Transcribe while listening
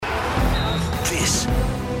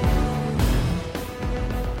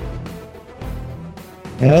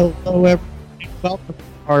Hello, everybody. Welcome to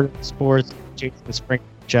Part of Sports. Jason Spring,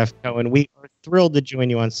 Jeff Cohen. We are thrilled to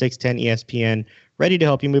join you on 610 ESPN, ready to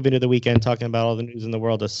help you move into the weekend talking about all the news in the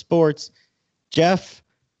world of sports. Jeff,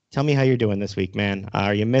 tell me how you're doing this week, man.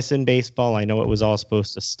 Are you missing baseball? I know it was all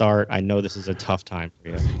supposed to start. I know this is a tough time for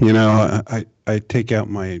you. You know, I take out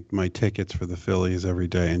my tickets for the Phillies every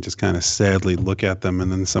day and just kind of sadly look at them.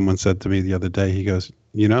 And then someone said to me the other day, he goes,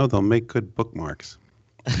 they'll make good bookmarks.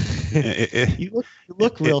 You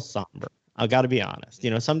look real somber. I got to be honest.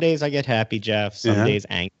 Some days I get happy, Jeff. Some days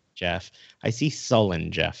angry, Jeff. I see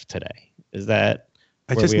sullen Jeff today. Is that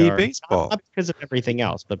I where just we need are? baseball. Not because of everything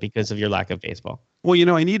else, but because of your lack of baseball. Well,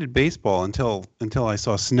 I needed baseball until I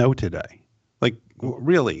saw snow today. Like,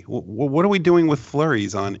 really, what are we doing with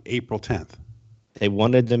flurries on April 10th? They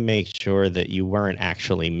wanted to make sure that you weren't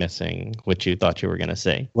actually missing what you thought you were going to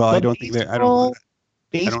say. Well, but I don't think that.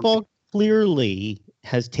 Baseball clearly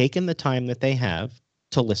has taken the time that they have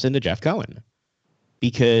to listen to Jeff Cohen,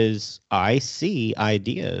 because I see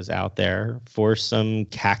ideas out there for some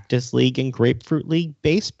Cactus League and Grapefruit League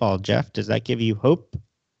baseball. Jeff, does that give you hope?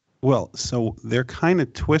 Well, so they're kind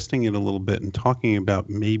of twisting it a little bit and talking about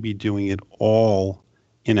maybe doing it all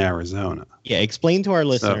in Arizona. Yeah, explain to our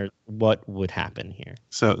listeners what would happen here.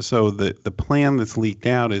 So the plan that's leaked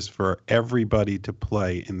out is for everybody to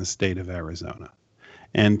play in the state of Arizona,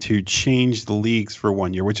 and to change the leagues for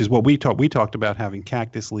 1 year, which is what we talked. We talked about having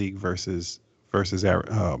Cactus League versus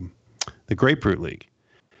the Grapefruit League.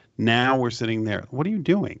 Now we're sitting there. What are you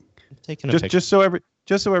doing? Taking a picture. Just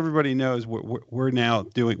so everybody knows,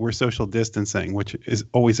 we're social distancing, which is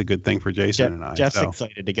always a good thing for Jason and I. Jeff's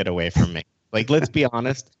excited to get away from me. Like, let's be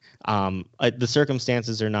honest. The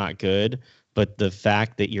circumstances are not good, but the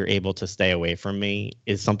fact that you're able to stay away from me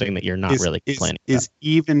is something that you're not really complaining about. Is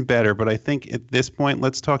even better. But I think at this point,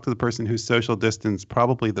 let's talk to the person who's social distanced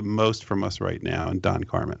probably the most from us right now, and Don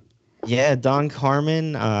Carman. Yeah, Don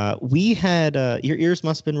Carman. We had your ears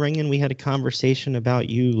must have been ringing. We had a conversation about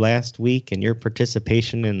you last week and your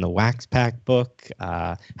participation in the Wax Pack book.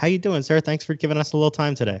 How you doing, sir? Thanks for giving us a little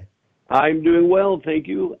time today. I'm doing well, thank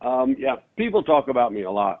you. Yeah, people talk about me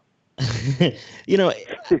a lot. It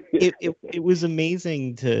was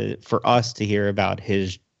amazing for us to hear about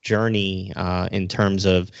his journey in terms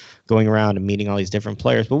of going around and meeting all these different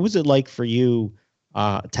players. What was it like for you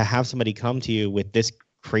to have somebody come to you with this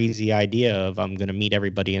crazy idea of, I'm going to meet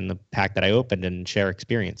everybody in the pack that I opened and share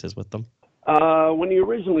experiences with them? When he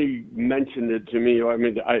originally mentioned it to me,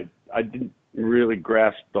 I didn't really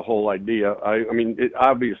grasp the whole idea.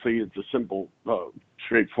 Obviously it's a simple,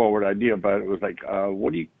 straightforward idea, but it was like,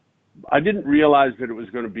 I didn't realize that it was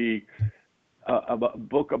going to be a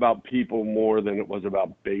book about people more than it was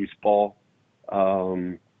about baseball,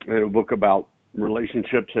 and a book about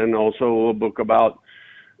relationships, and also a book about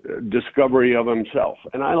discovery of himself.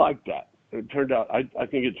 And I like that. It turned out, I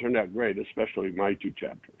think it turned out great, especially my two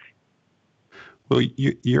chapters. Well,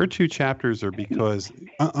 your two chapters are because,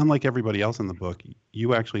 unlike everybody else in the book,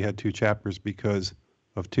 you actually had two chapters because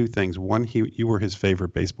of two things. One, you were his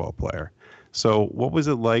favorite baseball player. So what was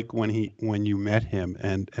it like when you met him,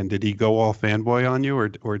 and did he go all fanboy on you,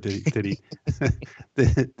 or did he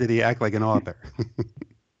did he act like an author?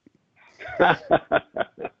 It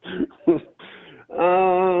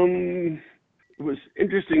was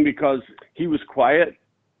interesting because he was quiet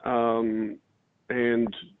and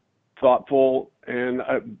thoughtful, and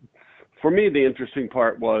for me the interesting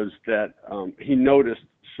part was that he noticed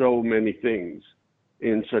so many things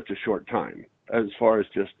in such a short time, as far as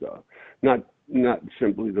just not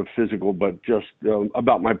simply the physical, but just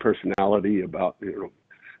about my personality, about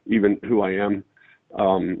even who I am,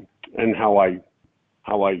 and how I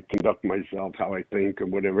conduct myself, how I think,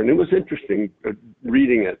 and whatever. And it was interesting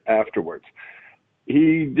reading it afterwards.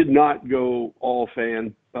 He did not go all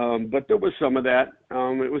fan, but there was some of that.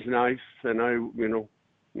 It was nice, and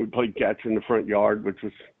we played catch in the front yard, which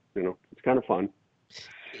was, it's kind of fun.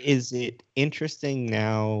 Is it interesting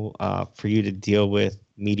now for you to deal with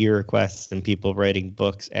media requests and people writing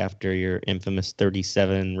books after your infamous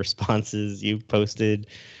 37 responses you posted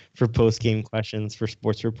for post-game questions for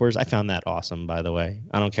sports reporters? I found that awesome, by the way.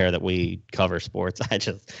 I don't care that we cover sports.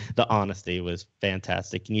 The honesty was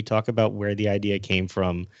fantastic. Can you talk about where the idea came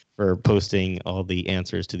from for posting all the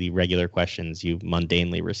answers to the regular questions you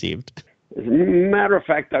mundanely received? As a matter of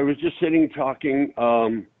fact, I was just sitting talking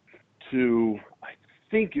to, I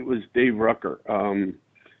think it was Dave Rucker,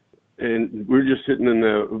 and we were just sitting in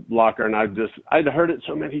the locker, and I'd heard it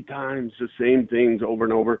so many times, the same things over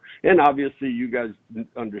and over. And obviously you guys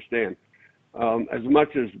understand, as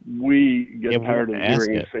much as we get tired of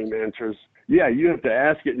hearing the same answers. Yeah, you have to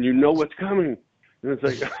ask it, and you know what's coming. And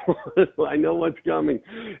it's like, I know what's coming,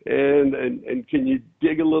 and can you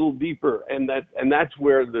dig a little deeper? And that's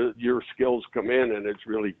where your skills come in, and it's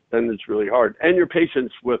really hard. And your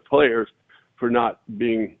patience with players for not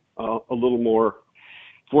being a little more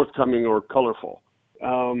forthcoming or colorful,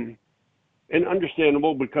 and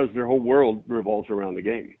understandable because their whole world revolves around the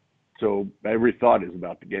game. So every thought is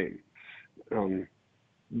about the game.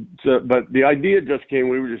 But the idea just came.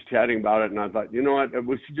 We were just chatting about it, and I thought, you know what?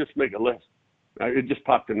 We should just make a list. It just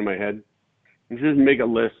popped into my head. Just make a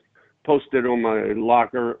list, post it on my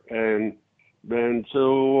locker, and then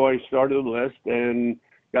so I started a list and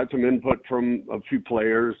got some input from a few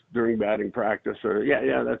players during batting practice. Or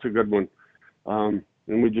yeah, that's a good one. And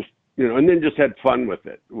we just, and then just had fun with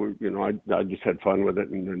it. I just had fun with it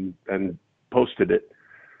and posted it.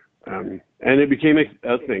 And it became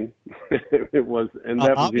a thing. It was, and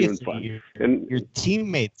that was even fun. And your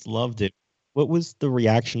teammates loved it. What was the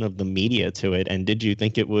reaction of the media to it, and did you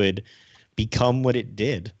think it would become what it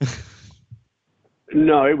did?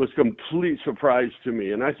 No, it was a complete surprise to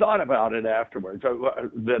me, and I thought about it afterwards.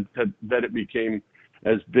 That it became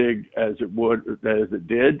as big as it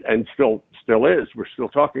did, and still is. We're still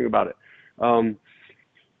talking about it.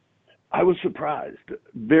 I was surprised,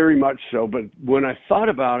 very much so. But when I thought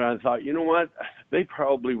about it, I thought, you know what? They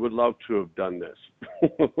probably would love to have done this,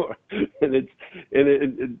 and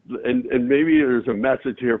maybe there's a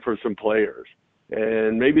message here for some players,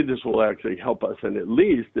 and maybe this will actually help us. And at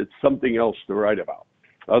least it's something else to write about,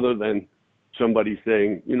 other than somebody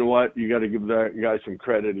saying, you know what? You got to give that guy some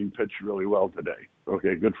credit. He pitched really well today.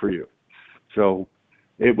 Okay, good for you. So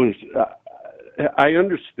it was. I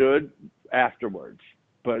understood afterwards.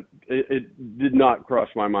 But it did not cross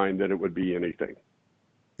my mind that it would be anything.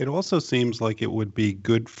 It also seems like it would be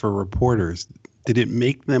good for reporters. Did it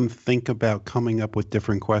make them think about coming up with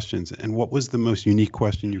different questions? And what was the most unique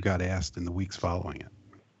question you got asked in the weeks following it?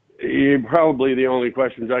 Probably the only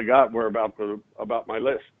questions I got were about my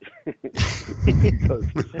list.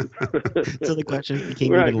 So the questions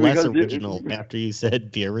became even less original after you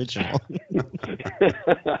said be original.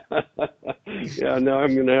 Yeah, now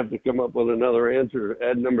I'm going to have to come up with another answer.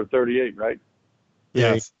 Add number 38, right?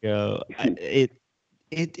 There you go.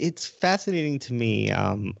 It's fascinating to me.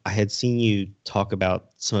 I had seen you talk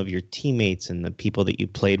about some of your teammates and the people that you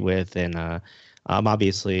played with, and I'm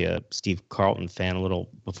obviously a Steve Carlton fan a little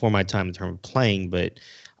before my time in terms of playing, but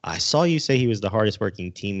I saw you say he was the hardest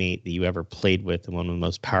working teammate that you ever played with and one of the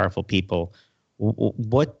most powerful people.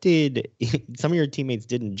 What did some of your teammates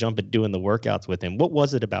didn't jump at doing the workouts with him? What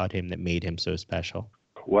was it about him that made him so special?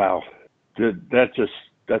 Wow. That's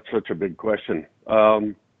such a big question.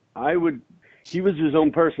 He was his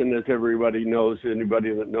own person, as everybody knows,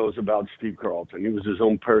 anybody that knows about Steve Carlton. He was his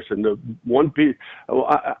own person. The one piece,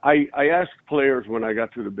 I asked players when I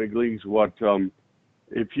got to the big leagues,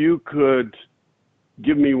 if you could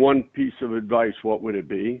give me one piece of advice, what would it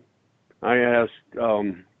be? I asked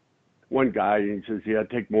one guy, and he says, yeah,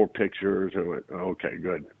 take more pictures. And I went, okay,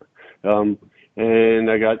 good.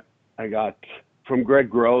 And I got from Greg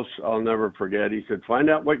Gross, I'll never forget, he said, find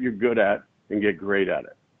out what you're good at and get great at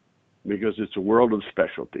it, because it's a world of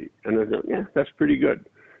specialty. And I thought, yeah, that's pretty good.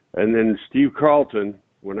 And then Steve Carlton,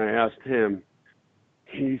 when I asked him,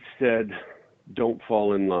 he said, don't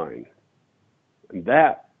fall in line. And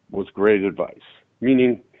that was great advice,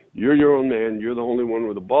 meaning you're your own man. You're the only one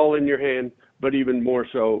with a ball in your hand. But even more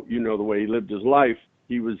so, the way he lived his life,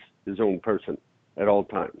 he was his own person at all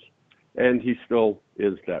times. And he still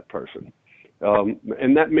is that person.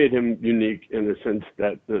 And that made him unique in the sense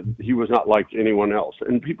that he was not like anyone else.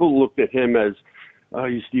 And people looked at him as,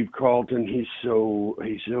 he's Steve Carlton. He's so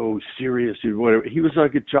serious. Whatever. He was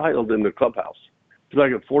like a child in the clubhouse. He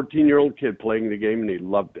was like a 14-year-old kid playing the game, and he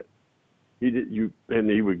loved it. And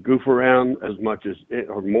he would goof around as much as,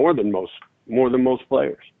 or more than most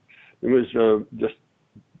players. It was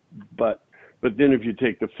but then if you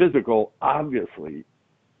take the physical, obviously,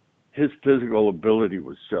 his physical ability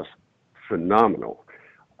was just phenomenal.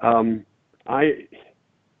 And a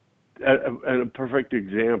perfect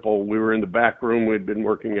example, we were in the back room, we'd been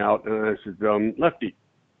working out, and I said, Lefty,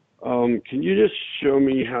 can you just show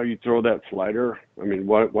me how you throw that slider? I mean,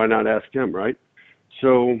 why not ask him, right?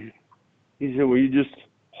 So he said, well, you just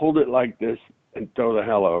hold it like this and throw the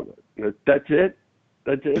hell out of it. That's it?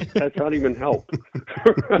 That's it? That's not even help.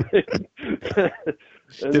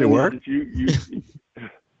 Did it work?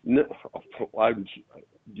 No,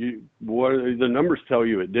 the numbers tell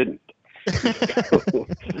you it didn't.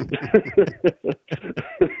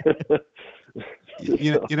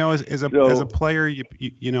 As a player,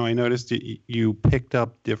 I noticed you picked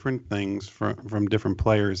up different things from different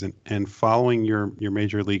players, and following your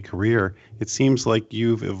major league career, it seems like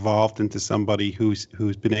you've evolved into somebody who's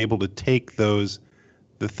been able to take the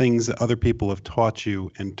things that other people have taught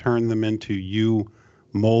you and turn them into you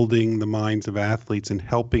molding the minds of athletes and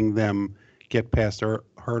helping them get past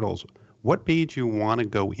hurdles. What made you want to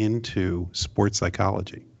go into sports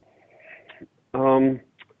psychology?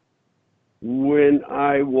 When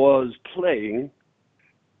I was playing,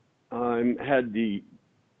 I had the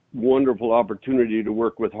wonderful opportunity to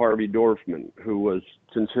work with Harvey Dorfman, who was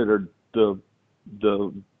considered the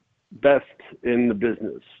best in the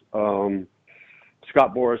business.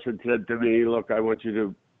 Scott Boras had said to me, "Look, I want you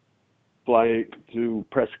to fly to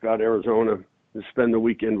Prescott, Arizona, and spend the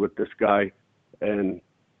weekend with this guy and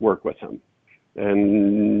work with him,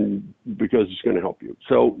 and because it's going to help you."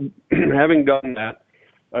 So, having done that,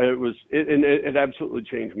 it absolutely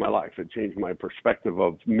changed my life. It changed my perspective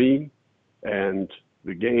of me and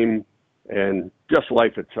the game and just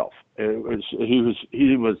life itself. And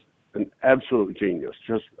he was an absolute genius,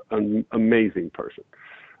 just an amazing person.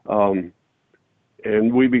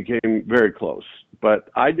 And we became very close. But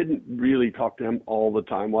I didn't really talk to him all the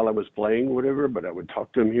time while I was playing, whatever, but I would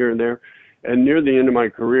talk to him here and there. And near the end of my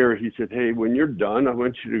career, he said, "Hey, when you're done, I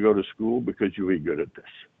want you to go to school because you'll be good at this."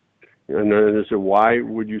 And then I said, "Why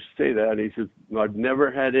would you say that?" And he said, "I've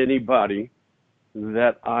never had anybody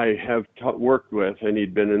that I have worked with," and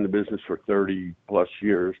he'd been in the business for 30 plus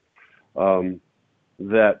years,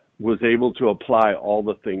 that was able to apply all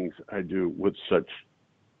the things I do with such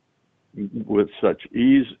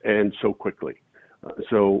ease and so quickly.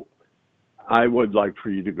 So I would like for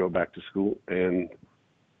you to go back to school and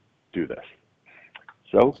do this.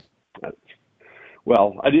 So,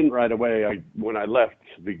 well, I didn't right away. When I left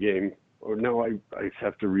the game, or no, I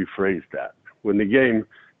have to rephrase that. When the game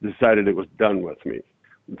decided it was done with me,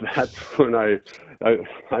 that's when I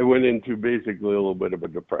went into basically a little bit of a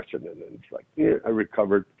depression, and then it's like, yeah, I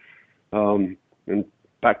recovered, and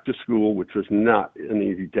back to school, which was not an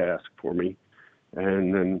easy task for me,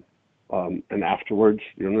 and then and afterwards,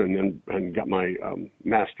 and got my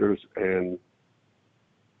master's, and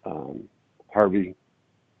Harvey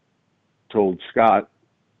told Scott,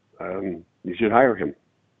 "You should hire him."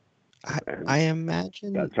 I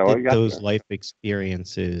imagine that's how I got those there. life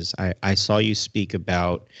experiences, I saw you speak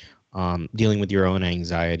about dealing with your own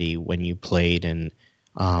anxiety when you played. And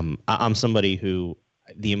I'm somebody who,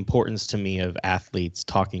 the importance to me of athletes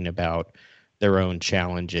talking about their own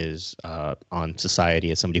challenges on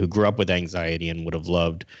society, as somebody who grew up with anxiety and would have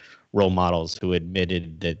loved role models who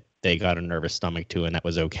admitted that they got a nervous stomach too, and that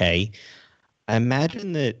was okay. I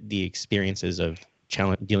imagine that the experiences of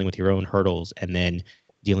dealing with your own hurdles and then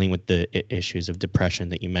dealing with the issues of depression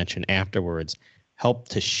that you mentioned afterwards help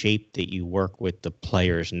to shape that you work with the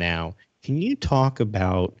players now. Can you talk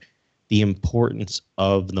about the importance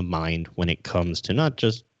of the mind when it comes to not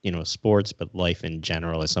just, sports, but life in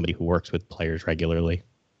general, as somebody who works with players regularly?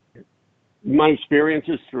 My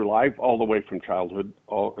experiences through life, all the way from childhood,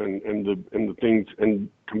 and the things, and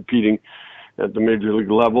competing at the major league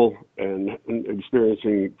level, and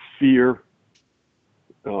experiencing fear,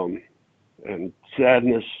 and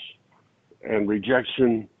sadness, and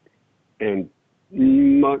rejection, and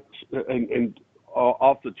and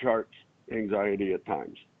off the charts anxiety at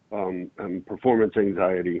times, and performance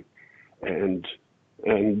anxiety, and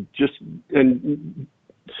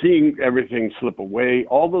seeing everything slip away.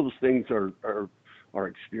 All those things are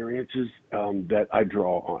experiences that I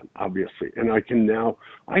draw on, obviously. And I can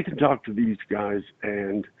talk to these guys,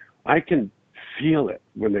 and I can feel it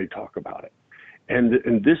when they talk about it.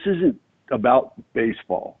 And this isn't about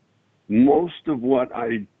baseball. Most of what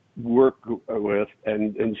I work with,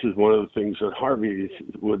 and this is one of the things that Harvey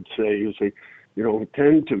would say, is 10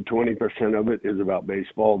 to 20% of it is about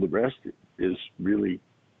baseball. The rest is really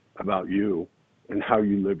about you and how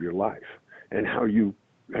you live your life, and how your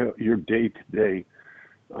day-to-day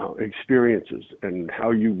experiences, and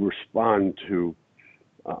how you respond to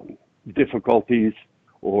difficulties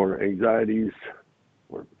or anxieties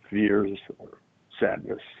or fears or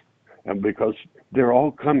sadness. And because they're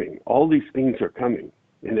all coming, all these things are coming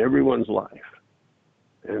in everyone's life.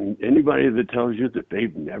 And anybody that tells you that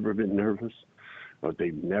they've never been nervous, or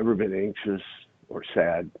they've never been anxious or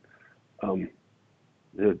sad,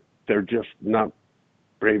 they're just not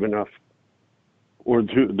brave enough, or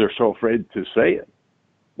they're so afraid to say it.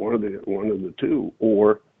 One of the two,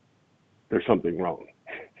 or there's something wrong.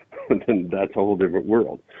 And then that's a whole different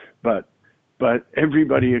world. But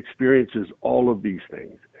everybody experiences all of these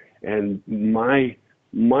things, and my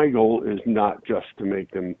goal is not just to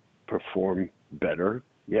make them perform better.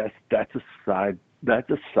 Yes, that's a side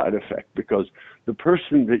effect, because the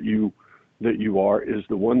person that you are is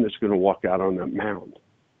the one that's going to walk out on that mound,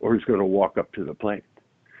 or is going to walk up to the plate.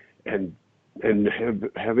 And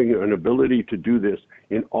having an ability to do this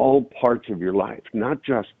in all parts of your life, not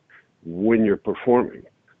just when you're performing,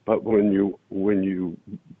 but when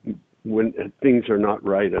things are not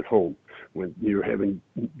right at home, when you're having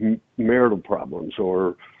marital problems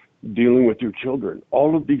or dealing with your children.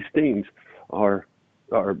 All of these things are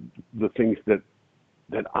the things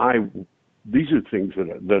these are things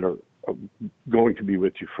that are going to be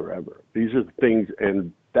with you forever. These are the things,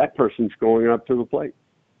 and that person's going up to the plate.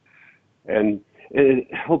 And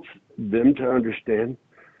it helps them to understand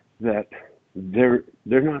that they're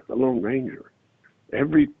not the Lone Ranger.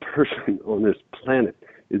 Every person on this planet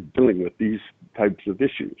is dealing with these types of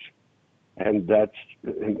issues. And that's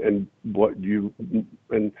and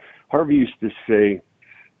Harvey used to say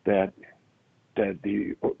that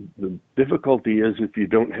the difficulty is if you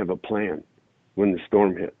don't have a plan when the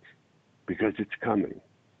storm hits, because it's coming.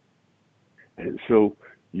 And so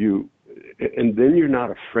then you're not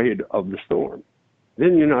afraid of the storm.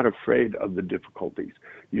 Then you're not afraid of the difficulties.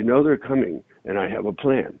 You know they're coming, and I have a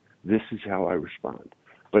plan. This is how I respond.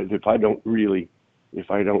 But if I don't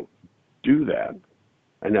do that,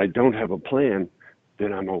 and I don't have a plan,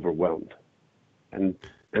 then I'm overwhelmed. And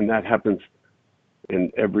that happens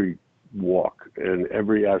in every walk, in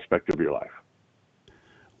every aspect of your life.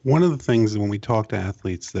 One of the things when we talk to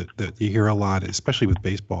athletes that you hear a lot, especially with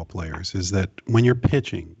baseball players, is that when you're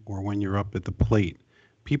pitching or when you're up at the plate,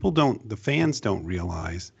 the fans don't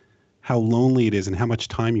realize how lonely it is and how much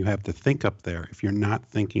time you have to think up there if you're not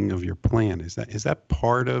thinking of your plan. Is that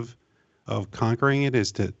part of conquering it,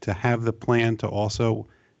 is to have the plan, to also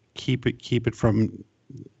keep it from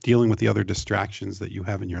dealing with the other distractions that you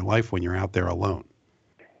have in your life when you're out there alone?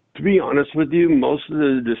 To be honest with you, most of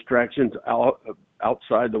the distractions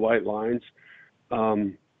outside the white lines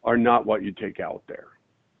are not what you take out there.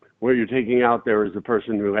 What you're taking out there is the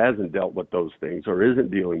person who hasn't dealt with those things or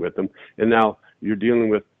isn't dealing with them, and now you're dealing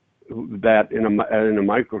with that in a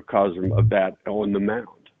microcosm of that on the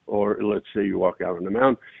mound. Or let's say you walk out on the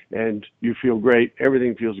mound and you feel great,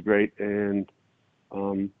 everything feels great, and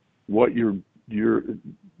the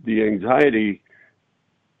anxiety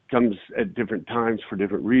comes at different times for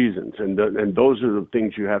different reasons, and those are the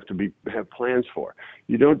things you have to have plans for.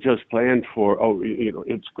 You don't just plan for,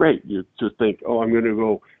 it's great. You just think, I'm going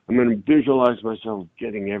to visualize myself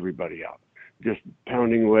getting everybody out, just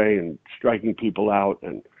pounding away and striking people out.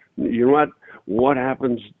 And you know what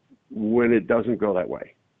happens when it doesn't go that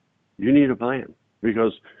way? You need a plan,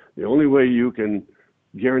 because the only way you can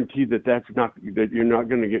guarantee that you're not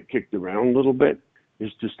going to get kicked around a little bit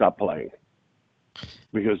is to stop playing.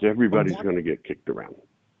 Because everybody's going to get kicked around.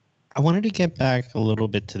 I wanted to get back a little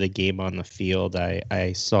bit to the game on the field.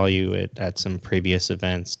 I saw you at some previous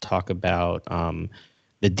events talk about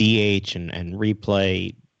the DH and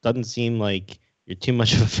replay. Doesn't seem like you're too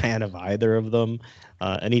much of a fan of either of them.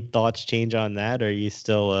 Any thoughts change on that? Or are you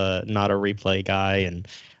still not a replay guy and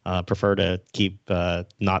prefer to keep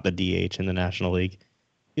not the DH in the National League?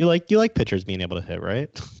 You like pitchers being able to hit, right?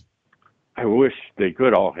 I wish they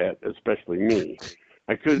could all hit, especially me.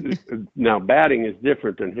 I could. Now, batting is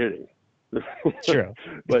different than hitting. True.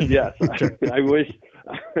 But yes, I wish.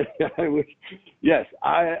 Yes,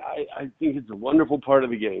 I think it's a wonderful part of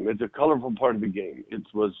the game. It's a colorful part of the game. It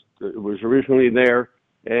was originally there,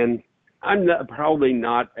 and I'm probably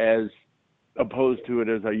not as opposed to it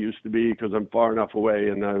as I used to be, because I'm far enough away,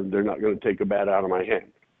 and they're not going to take a bat out of my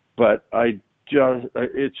hand. But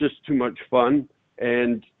it's just too much fun,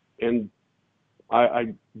 and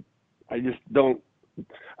I just don't.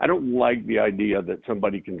 I don't like the idea that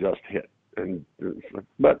somebody can just hit,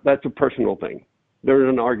 but that's a personal thing. There's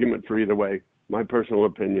an argument for either way. My personal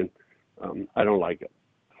opinion, I don't like it.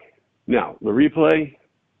 Now, the replay,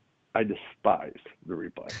 I despise the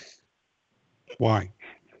replay. Why?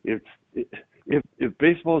 If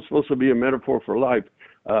baseball is supposed to be a metaphor for life,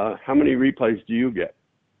 how many replays do you get?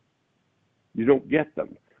 You don't get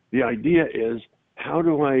them. The idea is, how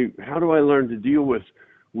do I learn to deal with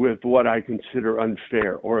what I consider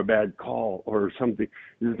unfair or a bad call or something?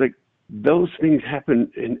 It's like those things happen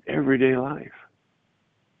in everyday life.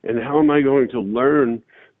 And how am I going to learn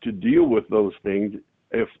to deal with those things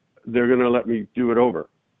if they're going to let me do it over?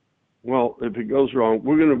 Well, if it goes wrong,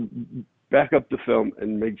 we're going to back up the film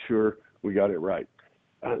and make sure we got it right.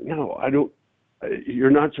 No, I don't. You're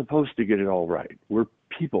not supposed to get it all right. We're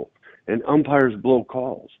people, and umpires blow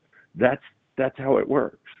calls. That's how it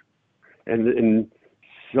works. And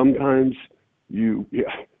sometimes you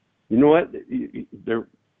know what?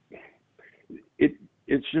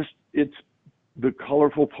 it's the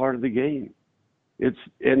colorful part of the game. It's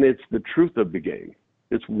the truth of the game.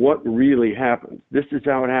 It's what really happens. This is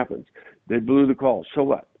how it happens. They blew the call. So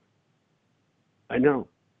what? I know.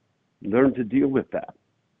 Learn to deal with that.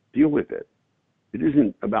 Deal with it. It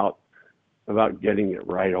isn't about getting it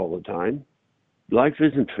right all the time. Life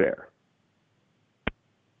isn't fair.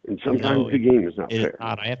 And sometimes the game is not fair.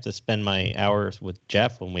 Not. I have to spend my hours with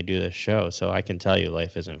Jeff when we do this show, so I can tell you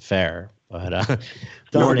life isn't fair. But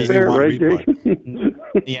not fair, right?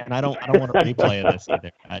 Yeah, and I don't want a replay of this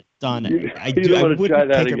either. Don, I would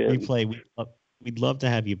take a replay. We'd love to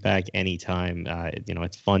have you back anytime.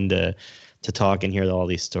 It's fun to talk and hear all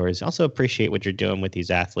these stories. I also appreciate what you're doing with these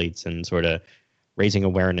athletes and sort of raising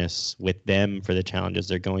awareness with them for the challenges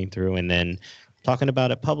they're going through, and then talking about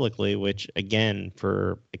it publicly, which again,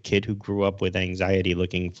 for a kid who grew up with anxiety,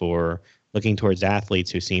 looking towards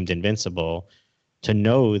athletes who seemed invincible, to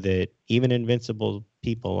know that even invincible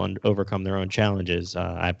people overcome their own challenges.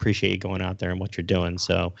 I appreciate you going out there and what you're doing.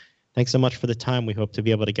 So thanks so much for the time. We hope to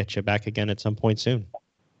be able to get you back again at some point soon.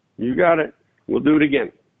 You got it. We'll do it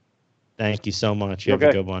again. Thank you so much. You have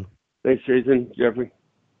a good one. Thanks, Jason. Jeffrey.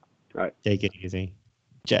 All right. Take it easy.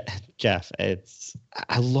 Jeff,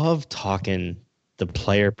 I love talking the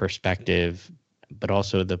player perspective, but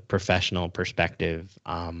also the professional perspective.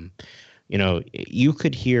 You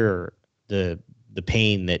could hear the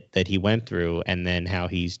pain that he went through, and then how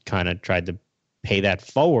he's kind of tried to pay that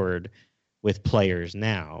forward with players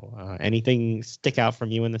now. Anything stick out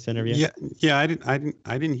from you in this interview? Yeah. I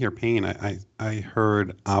didn't hear pain. I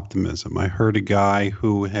heard optimism. I heard a guy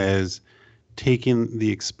who has taken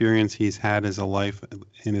the experience he's had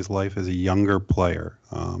in his life as a younger player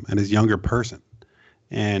and as a younger person,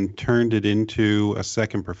 and turned it into a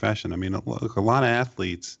second profession. I mean, look, a lot of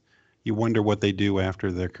athletes, you wonder what they do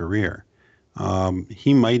after their career.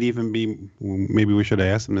 He might even be, maybe we should have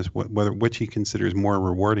asked him this, which he considers more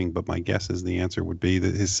rewarding, but my guess is the answer would be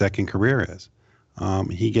that his second career is.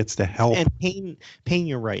 He gets to help. And pain,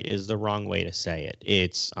 you're right, is the wrong way to say it.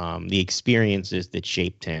 It's the experiences that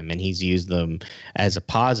shaped him, and he's used them as a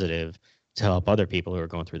positive to help other people who are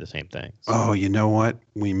going through the same thing. So. Oh, you know what?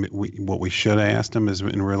 What we should have asked him is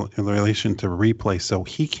in relation to replay. So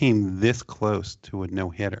he came this close to a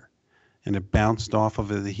no-hitter, and it bounced off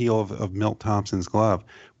of the heel of Milt Thompson's glove.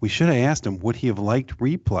 We should have asked him, would he have liked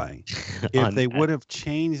replay if they would have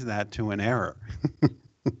changed that to an error?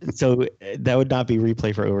 So that would not be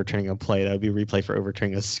replay for overturning a play. That would be replay for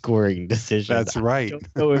overturning a scoring decision. That's right. I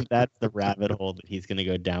don't know if that's the rabbit hole that he's going to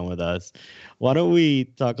go down with us. Why don't we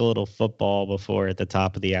talk a little football before at the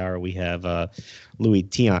top of the hour we have Louis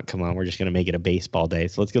Tiant come on. We're just going to make it a baseball day.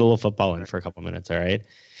 So let's get a little football in for a couple minutes, all right?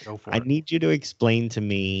 Go for I it. need you to explain to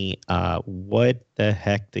me what the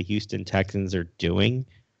heck the Houston Texans are doing.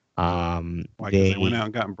 Why, because they went out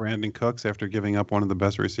and got Brandon Cooks after giving up one of the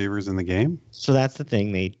best receivers in the game? So that's the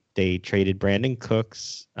thing. They traded Brandon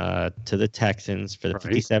Cooks to the Texans for the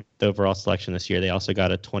 57th overall selection this year. They also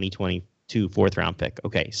got a 2022 fourth-round pick.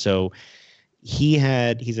 Okay, so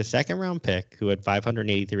he's a second-round pick who had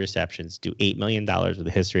 583 receptions, do $8 million with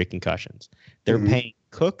a history of concussions. They're paying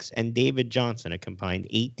Cooks and David Johnson a combined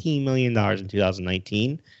 $18 million in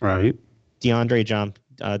 2019. Right.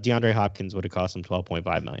 DeAndre Hopkins would have cost him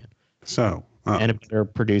 $12.5 million. So and a better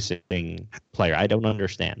producing player. I don't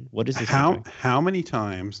understand. What is this? How many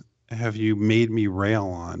times have you made me rail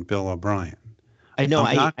on Bill O'Brien? I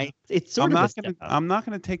know. It's sort of. I'm not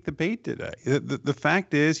going to take the bait today. The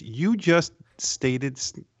fact is, you just stated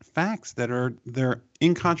facts they're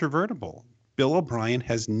incontrovertible. Bill O'Brien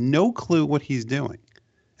has no clue what he's doing,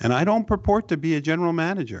 and I don't purport to be a general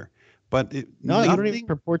manager. But you don't even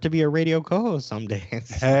purport to be a radio co-host some days.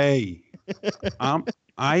 Hey,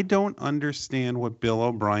 I don't understand what Bill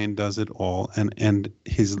O'Brien does at all, and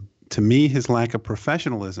to me his lack of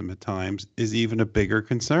professionalism at times is even a bigger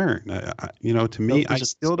concern. To me, I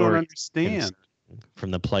still don't understand.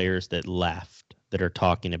 From the players that left that are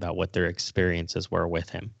talking about what their experiences were with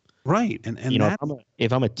him. Right, and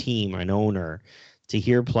if I'm a team or an owner, to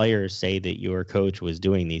hear players say that your coach was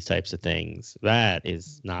doing these types of things, that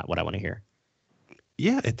is not what I want to hear.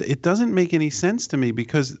 Yeah, it doesn't make any sense to me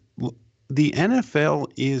because the NFL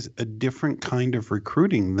is a different kind of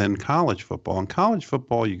recruiting than college football. In college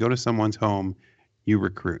football, you go to someone's home, you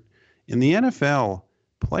recruit. In the NFL,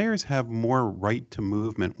 players have more right to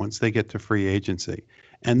movement once they get to free agency.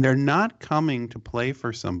 And they're not coming to play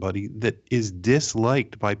for somebody that is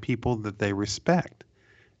disliked by people that they respect.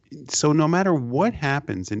 So no matter what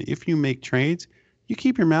happens, and if you make trades, you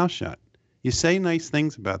keep your mouth shut. You say nice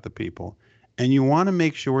things about the people, and you want to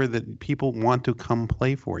make sure that people want to come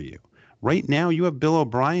play for you. Right now, you have Bill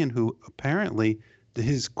O'Brien, who apparently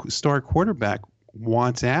his star quarterback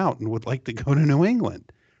wants out and would like to go to New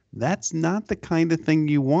England. That's not the kind of thing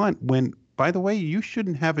you want when, by the way, you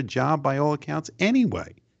shouldn't have a job by all accounts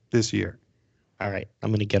anyway this year. All right, I'm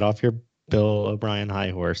going to get off your Bill O'Brien high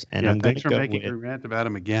horse, and I'm going thanks to for go making with me rant about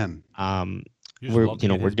him again.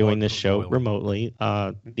 we're doing this show remotely.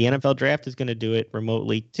 The NFL draft is going to do it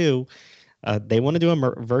remotely too. They want to do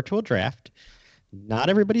a virtual draft. Not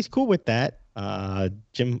everybody's cool with that.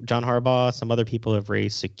 John Harbaugh, some other people have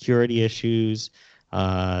raised security issues.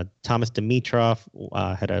 Thomas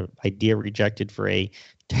Dimitroff had an idea rejected for a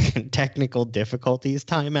technical difficulties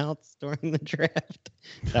timeouts during the draft.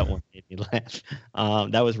 That one made me laugh.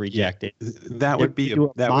 That was rejected. That would be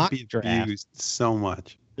abused so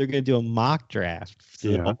much. They're going to do a mock draft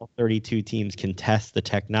so that all 32 teams can test the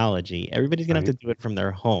technology. Everybody's going to have to do it from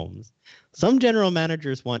their homes. Some general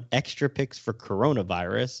managers want extra picks for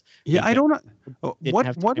coronavirus. Yeah, I don't know.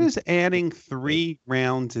 What is adding 3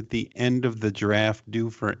 rounds at the end of the draft do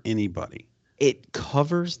for anybody? It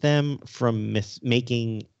covers them from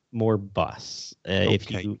making more busts. If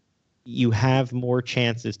you have more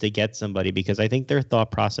chances to get somebody, because I think their thought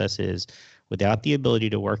process is, without the ability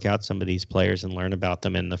to work out some of these players and learn about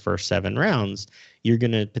them in the first 7 rounds, you're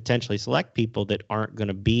going to potentially select people that aren't going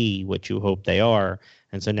to be what you hope they are.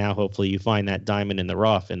 And so now hopefully you find that diamond in the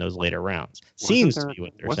rough in those later rounds. Seems to be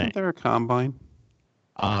what they're saying. Wasn't there a combine?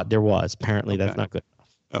 There was. Apparently that's not good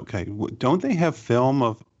enough. Okay. Don't they have film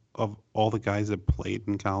of all the guys that played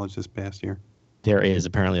in college this past year? There is.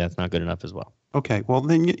 Apparently that's not good enough as well. Okay, well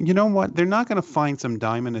then you know what? They're not going to find some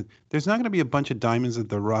diamond. There's not going to be a bunch of diamonds in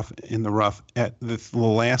the rough at the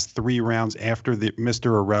last 3 rounds after the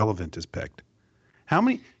Mr. Irrelevant is picked. How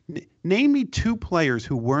many? Name me 2 players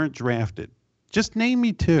who weren't drafted. Just name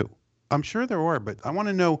me 2. I'm sure there are, but I want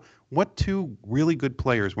to know what 2 really good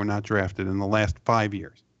players were not drafted in the last 5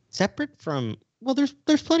 years. Separate from, well, there's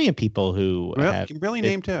plenty of people who have. You really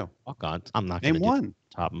name 2. Oh God, I'm not going to name 1.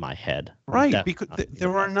 Top of my head. Right, because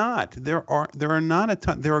there are not a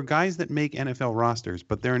ton. There are guys that make NFL rosters,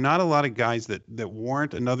 but there are not a lot of guys that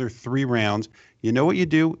warrant another 3 rounds. You know what you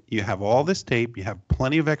do? You have all this tape. You have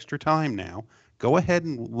plenty of extra time now. Go ahead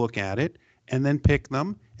and look at it, and then pick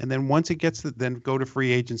them. And then once it gets then go to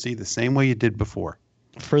free agency the same way you did before.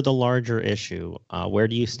 For the larger issue, where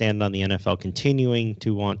do you stand on the NFL continuing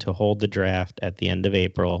to want to hold the draft at the end of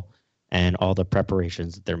April and all the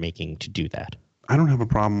preparations that they're making to do that? I don't have a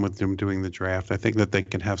problem with them doing the draft. I think that they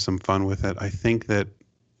can have some fun with it. I think that,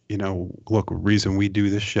 look, the reason we do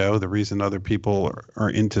this show, the reason other people are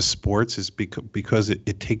into sports is because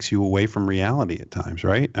it takes you away from reality at times,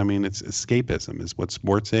 right? I mean, it's escapism is what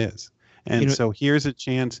sports is. And so here's a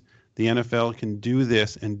chance the NFL can do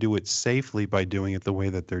this and do it safely by doing it the way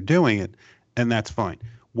that they're doing it, and that's fine.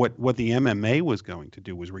 What the MMA was going to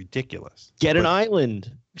do was ridiculous. Get an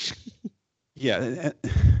island. Yeah.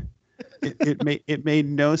 It made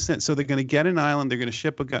no sense. So they're going to get an island. They're going to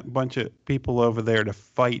ship a bunch of people over there to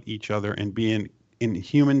fight each other and be in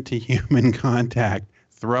human-to-human contact,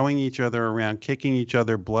 throwing each other around, kicking each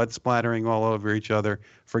other, blood splattering all over each other.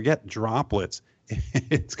 Forget droplets.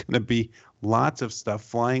 It's going to be lots of stuff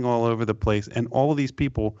flying all over the place. And all of these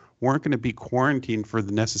people weren't going to be quarantined for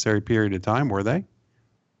the necessary period of time, were they?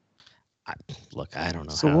 Look, I don't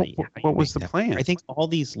know. So what was the plan? I think all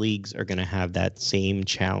these leagues are going to have that same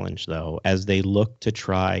challenge, though, as they look to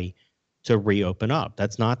try to reopen up.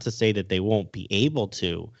 That's not to say that they won't be able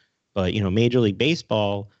to, but Major League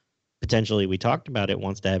Baseball, potentially, we talked about it,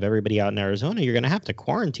 wants to have everybody out in Arizona. You're going to have to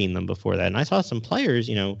quarantine them before that. And I saw some players,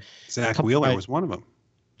 Zach Wheeler was one of them.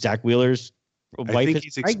 Zach Wheeler's wife is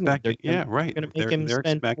he's pregnant. expecting. Yeah, right. They're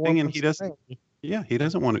expecting, and he doesn't. Yeah, he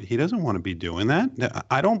doesn't want to be doing that.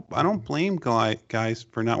 I don't blame guys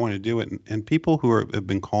for not wanting to do it, and people who have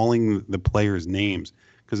been calling the players names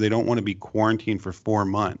because they don't want to be quarantined for 4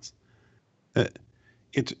 months.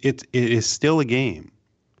 It is still a game,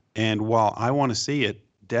 and while I want to see it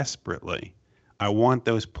desperately, I want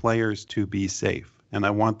those players to be safe, and I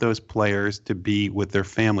want those players to be with their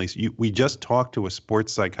families. We just talked to a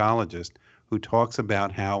sports psychologist who talks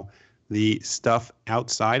about how the stuff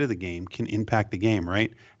outside of the game can impact the game,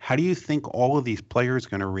 right? How do you think all of these players are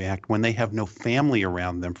going to react when they have no family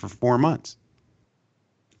around them for 4 months?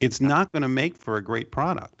 It's not going to make for a great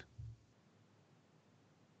product.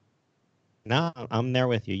 No, I'm there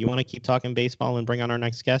with you. You want to keep talking baseball and bring on our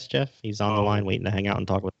next guest, Jeff? He's on the line waiting to hang out and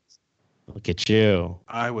talk with us. Look at you.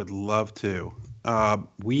 I would love to.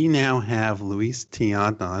 We now have Luis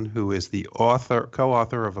Tiant on, who is the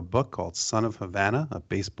co-author of a book called Son of Havana, A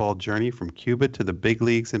Baseball Journey from Cuba to the Big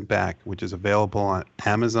Leagues and Back, which is available on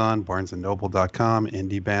Amazon, BarnesandNoble.com,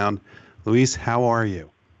 IndieBound. Luis, how are you?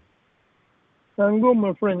 I'm good,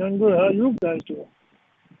 my friend. I'm good. How you guys doing?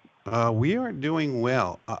 We are doing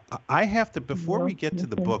well. I have to, before Yeah, we get to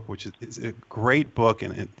the okay. book, which is a great book,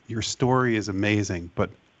 and your story is amazing, but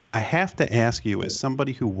I have to ask you, as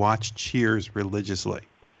somebody who watched Cheers religiously,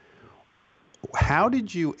 how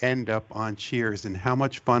did you end up on Cheers, and how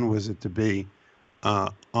much fun was it to be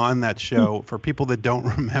on that show? For people that don't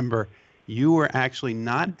remember, you were actually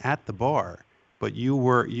not at the bar, but you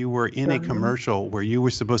were in a Uh-huh. commercial where you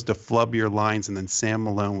were supposed to flub your lines, and then Sam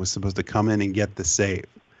Malone was supposed to come in and get the save.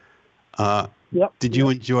 Uh, Yep, did you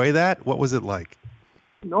yep. enjoy that? What was it like?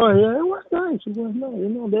 No, yeah, it was nice. It was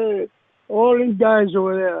nice. All these guys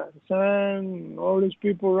over there, Sam, all these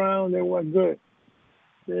people around, they were good.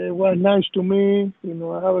 They were nice to me. I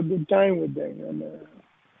have a good time with them,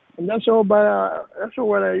 and that's all. But that's all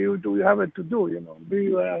what you do. You have it to do.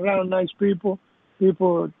 Be around nice people.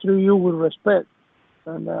 People treat you with respect,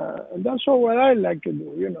 and that's all what I like to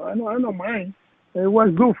do. I don't mind. It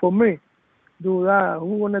was good for me. Do that.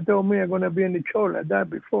 Who gonna tell me I'm gonna be in the show like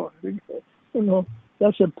that before?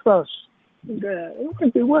 That's a plus. Yeah,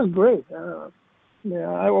 it was great. Yeah,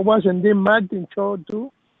 I was in the Martin show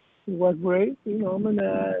too. It was great.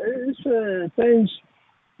 It's things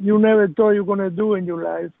you never thought you're gonna do in your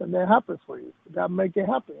life, and they happen for you. God make it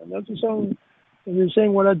happen, and that's the same. And the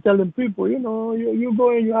same what I'm telling people. You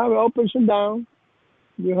go and you have ups and downs.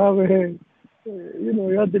 You have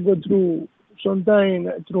you have to go through sometimes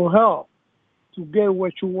through hell to get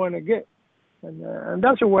what you want to get. And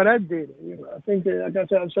that's what I did. I think, like I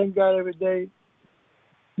said, I thank God every day.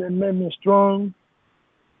 That made me strong.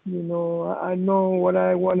 I know what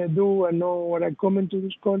I want to do. I know what I come into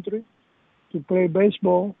this country to play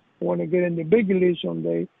baseball. I want to get in the big league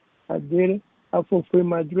someday. I did it. I fulfilled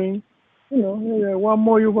my dream. What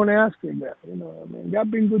more you going to ask me there? God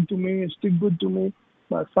been good to me. It's still good to me,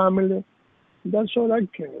 my family. That's all I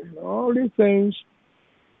care. All these things.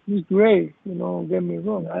 It's great, don't get me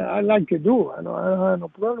wrong. I like to do. I don't have no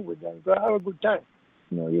problem with that. I have a good time.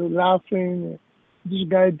 You're laughing. This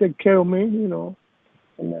guy take care of me, and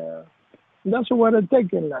that's what I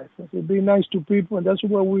take in life. To be nice to people, and that's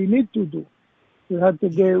what we need to do. We have to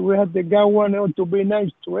get one out to be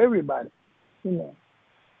nice to everybody. No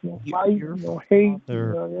fight, Your no hate.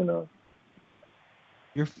 father,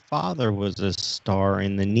 your father was a star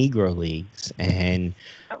in the Negro Leagues, and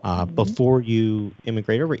Mhm. before you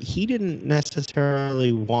immigrated over, he didn't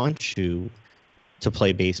necessarily want you to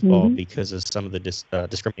play baseball Mhm. because of some of the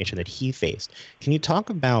discrimination that he faced. Can you talk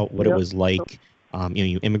about what it Yep. was like?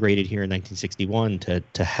 You immigrated here in 1961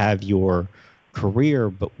 to have your career,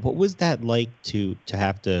 but what was that like to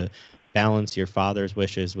have to balance your father's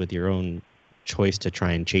wishes with your own choice to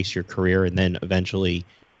try and chase your career, and then eventually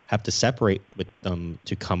have to separate with them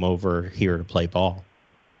to come over here to play ball?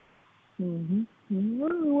 Mhm.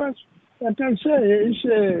 Well, it was, like I say, it's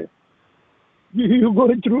you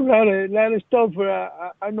go through a lot of stuff.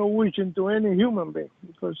 I know wishing to any human being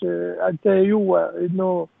because I tell you what, it's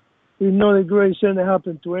not a great thing that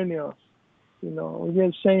happened to any of us. We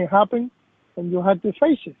get saying happen, and you have to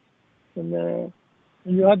face it, and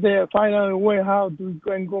you have to find out a way how to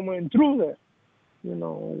can go through that.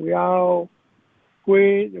 We all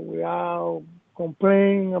quit, we all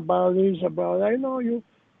complain about this, about that.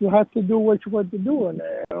 You have to do what you want to do, and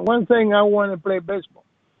one thing I want to play baseball.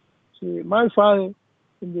 See, my father,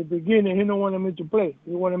 in the beginning, he don't wanted me to play.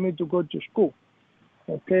 He wanted me to go to school.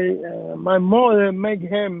 Okay, my mother made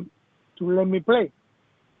him to let me play.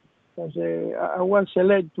 Because I was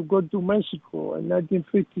selected to go to Mexico in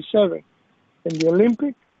 1957 in the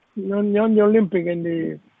Olympic. On the Olympic, and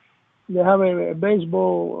they have a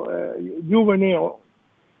baseball juvenile,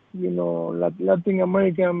 Latin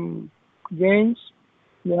American games.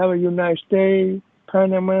 They have a United States,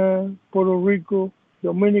 Panama, Puerto Rico,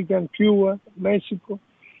 Dominican, Cuba, Mexico.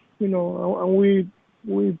 And we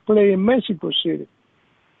play in Mexico City.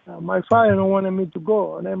 My father don't wanted me to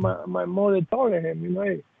go, and then my mother told him,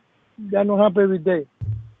 hey, that don't happen every day.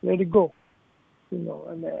 Let it go,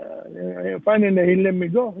 and finally he let me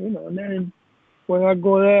go, and then when I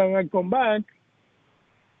go there and I come back,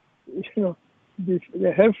 you know,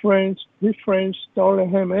 his friends told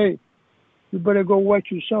him, hey, you better go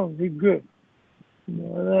watch your son. He's good.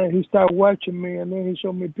 And then he started watching me, and then he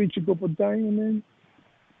saw me pitch a couple times, and then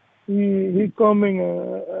he coming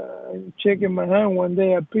checking my hand one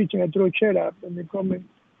day. I pitch and I throw a chair up, and he coming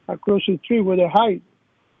across the street with a height.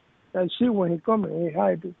 I see when he coming, he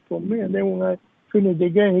hide for me, and then when I finish the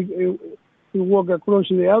game, he walk across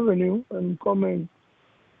the avenue and coming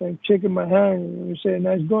and checking my hand and say,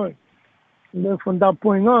 nice going. And then from that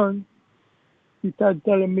point on, he started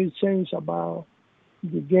telling me things about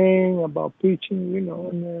the game, about pitching,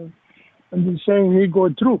 and the same he go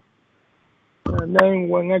through. And then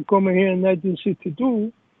when I come here in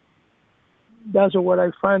 1962, that's what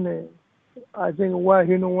I find. I think why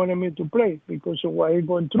he don't want me to play because of what he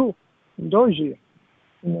going through in those years.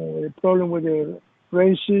 The problem with the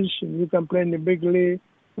races, and you can play in the big league,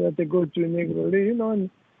 you have to go to the Negro League,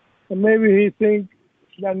 and maybe he think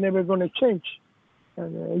that never gonna change.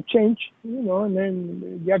 And it changed, and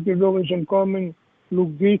then Jackie Robinson coming,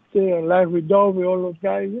 Luke Gitte, and Larry Dovey, all those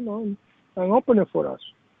guys, and open it for us.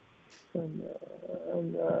 And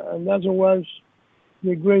that's what was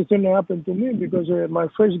the great thing that happened to me because my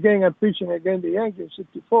first game I pitched against the Yankees,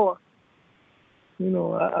 '64.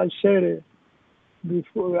 I said it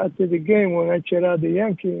before after the game when I checked out the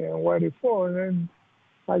Yankee and what it for, and then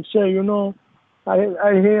I said,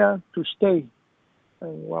 I here to stay.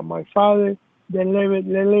 And while my father they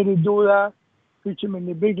let it do that, pitch him in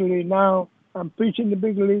the big league. Now I'm pitching the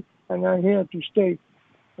big league, and I'm here to stay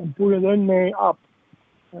and put their name up.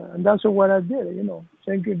 And that's what I did,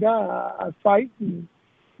 Thank you, God. I fight and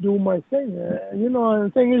do my thing. And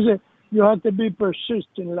the thing is that you have to be persistent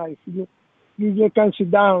in life. You just can't sit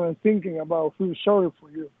down and thinking about feel sorry for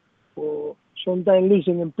you. Or sometimes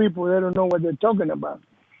listening to people, they don't know what they're talking about.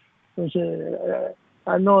 Because,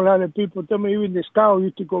 I know a lot of people tell me even the scout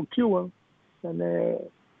used to go Cuba, and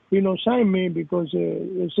he don't sign me because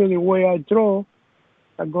they say the way I throw,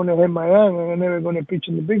 I'm going to hit my hand and I'm never going to pitch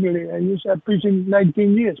in the big league. I used to pitch in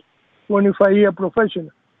 19 years, 25 year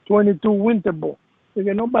professional, 22 winter ball.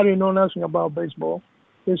 Because nobody knows nothing about baseball.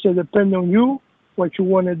 They say depend on you, what you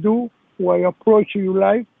want to do, what approach you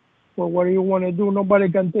like, or what you want to do. Nobody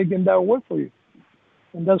can take that away for you.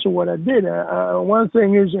 And that's what I did. One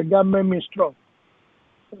thing is that God made me strong.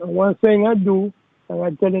 And one thing I do, and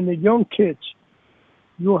I'm telling the young kids,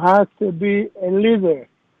 you have to be a leader,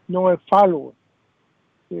 not a follower.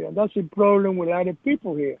 Yeah, that's the problem with a lot of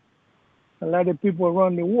people here. A lot of people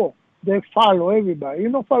around the world, they follow everybody. You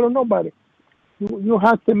don't follow nobody. You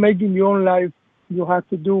have to make in your own life. You have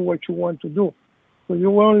to do what you want to do. So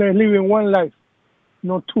you only live in one life,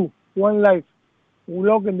 not two. One life. We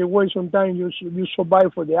look in the way sometimes you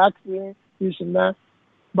survive for the accident, this and that.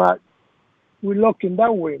 But we look in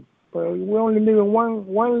that way. But we only live in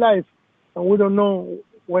one life, and we don't know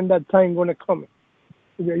when that time going to come.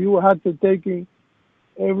 So you have to take in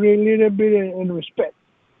every little bit in respect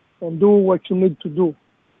and do what you need to do.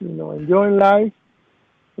 Enjoying life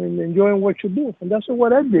and enjoying what you do. And that's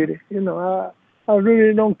what I did. I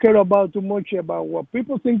really don't care about too much about what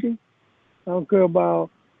people thinking. I don't care about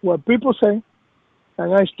what people say.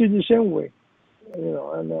 And I still the same way.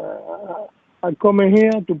 And I come in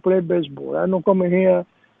here to play baseball. I don't come in here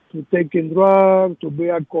to take in drugs, to be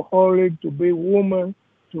alcoholic, to be woman,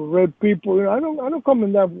 to rape people. I don't come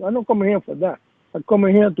in that. I don't come in here for that. I come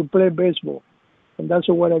in here to play baseball, and that's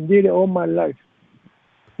what I did all my life.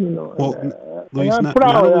 Well, Luis, and I'm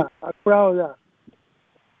proud of that. I'm proud of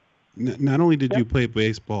that. Not only did you play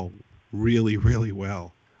baseball really, really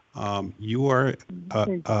well, you are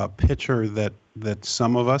a pitcher that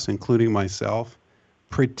some of us, including myself,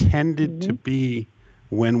 pretended to be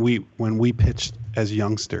when we pitched as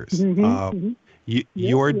youngsters.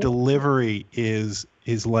 Your delivery is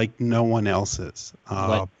like no one else's.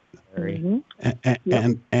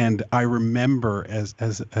 And I remember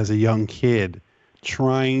as a young kid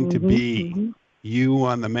trying to be you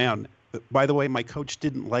on the mound. By the way, my coach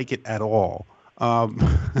didn't like it at all. But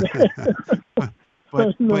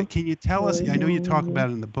can you tell us? I know you talk about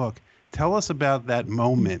it in the book. Tell us about that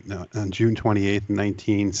moment on June 28th,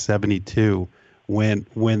 1972,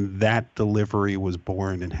 when that delivery was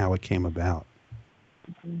born and how it came about.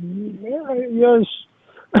 Yes,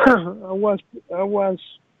 I was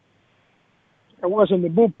in the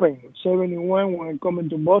bullpen. 71 when I come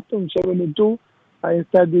into Boston. 72, I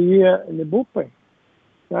started the year in the bullpen.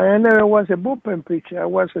 I never was a bullpen pitcher. I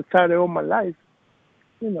was a starter all my life,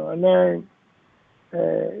 And then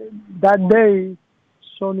that day,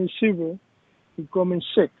 Sonny Silver, he come in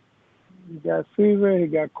sick. He got fever, he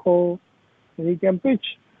got cold, and he can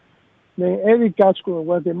pitch. Then Eddie Casco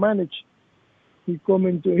was the manager. He come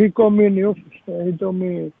in the office and he told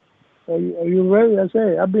me, are you ready? I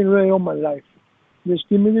said, I've been ready all my life. Just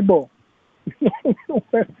give me the ball.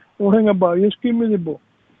 Don't hang about. Just give me the ball.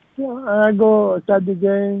 I go start the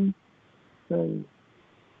game, and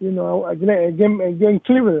again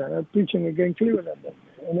Cleveland. I'm pitching against Cleveland,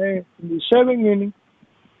 and then in the 7th inning,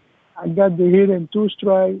 I got the hit and 2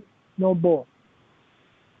 strikes, no ball.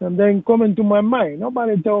 And then coming to my mind,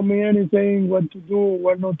 nobody told me anything what to do,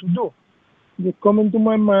 what not to do. Just come into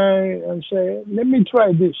my mind and say, let me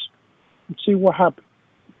try this and see what happens.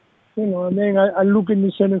 And then I look in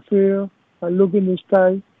the center field, I look in the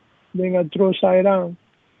sky, then I throw side down.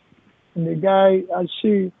 And the guy, I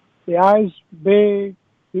see the eyes big,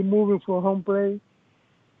 he moving for home plate.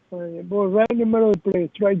 Ball right in the middle of the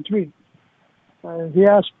plate, strike three. And he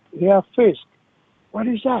asked Fisk, what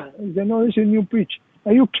is that? He said, no, it's a new pitch.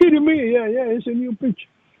 Are you kidding me? Yeah, it's a new pitch.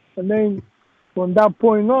 And then from that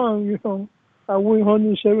point on, I win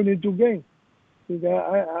 172 games. It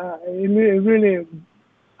really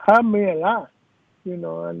hurt me a lot, and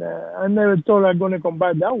I never thought I was going to come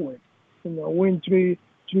back that way. Win three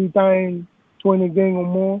times, 20 games or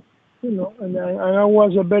more, and I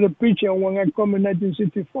was a better pitcher when I come in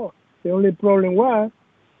 1964. The only problem was,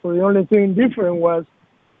 or the only thing different was,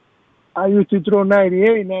 I used to throw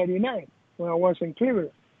 98, 99 when I was in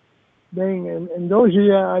Cleveland. Then in those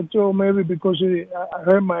years, I throw maybe because I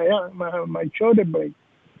hurt my shoulder blade.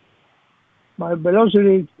 My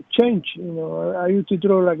velocity changed. I used to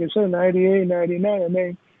throw, like I said, 98, 99, and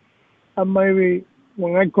then maybe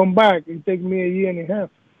when I come back, it takes me a year and a half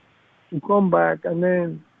to come back, and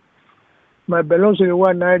then my velocity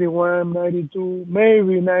was 91, 92,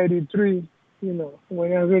 maybe 93,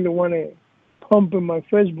 when I really want to pump in my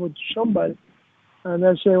Facebook to somebody. And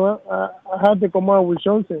I said, well, I had to come out with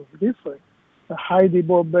something different. I hide the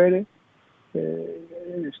ball better,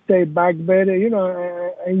 stay back better,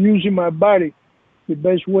 and using my body the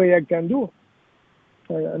best way I can do.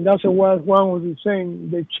 And that's what one of the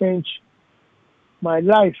things that changed my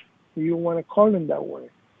life, if you want to call them that way.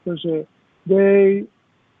 Because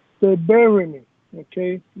they bury me,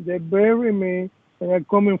 okay? They bury me, and I'm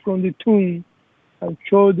coming from the tomb and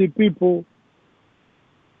show the people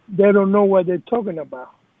they don't know what they're talking about,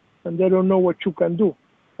 and they don't know what you can do.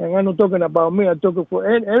 And I'm not talking about me, I'm talking for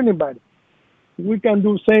anybody. We can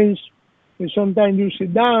do things, and sometimes you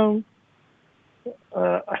sit down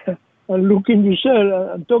and look in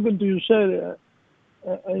yourself and talking to yourself,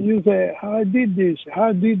 and you say, how I did this, how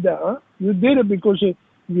I did that, huh? You did it because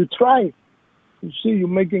you tried. You see, you're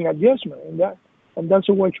making adjustment, and that's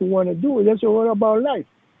what you want to do. That's all about life.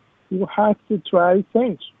 You have to try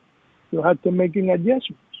things. You have to make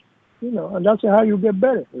adjustments, and that's how you get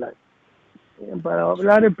better in life. But a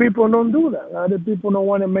lot of people don't do that. A lot of people don't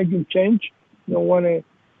want to make a change, don't want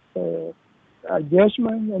to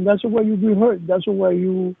adjustment, and that's why you get hurt. That's why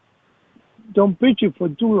you don't pitch it for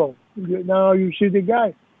too long. Now you see the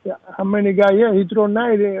guy. How many guys? Yeah, he throw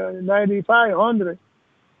 90, 95, 100,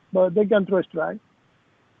 but they can throw strike.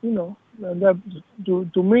 And that,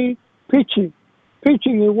 to me, pitching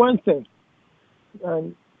is one thing,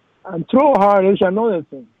 and throw hard is another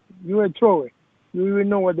thing. You a thrower. You even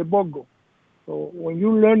know where the ball goes. So when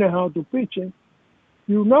you learn how to pitch it,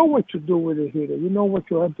 you know what to do with the hitter. You know what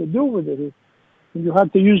you have to do with the hitter. And you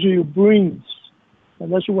have to use your brains.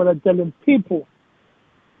 And that's what I tell them, people.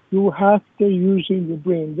 You have to use your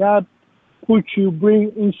brain. God puts your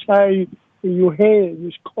brain inside your head,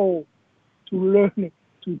 your skull, to learn it,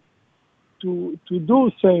 to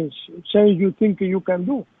do things you think you can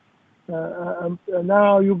do. And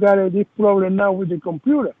now you got this problem now with the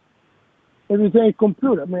computer. Everything is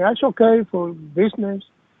computer. I mean, that's okay for business,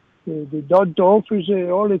 the doctor office,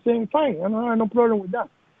 all the things, fine. I don't have no problem with that.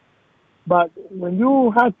 But when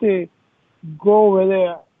you have to go over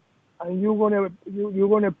there and you're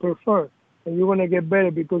gonna perform and you're gonna get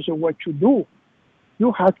better because of what you do,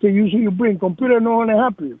 you have to use your brain. Computer not gonna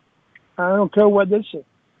help you. I don't care what they say.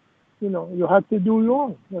 You have to do your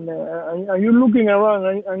own. And you're looking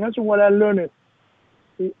around, and that's what I learned.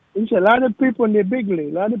 It's a lot of people in the big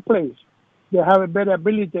league, a lot of players, they have a better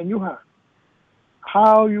ability than you have.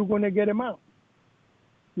 How are you going to get them out?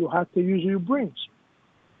 You have to use your brains.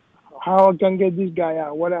 How I can get this guy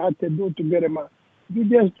out? What I have to do to get him out? You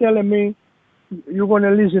just telling me you're going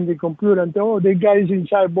to listen to the computer and say, oh, the guy is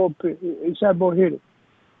inside ball hitter.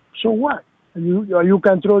 So what? You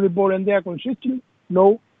can throw the ball in there consistently?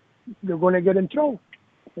 No. You're going to get in trouble.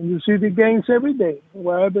 And you see the games every day,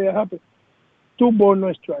 wherever it happens. 2 ball,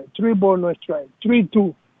 no strike. 3 ball, no strike.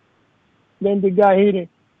 3-2. Then the guy hit it,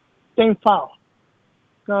 10 foul.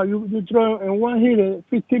 Now you throw in one hitter,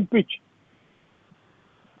 15 pitch.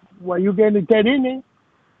 Well, you get in 10 innings,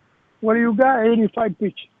 what do you got? 85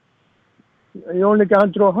 pitch. You only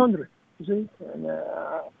can throw 100, you see?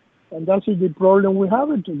 And that's the problem we have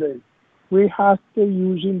today. We have to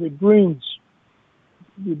use the brains.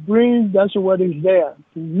 The brain, that's what is there,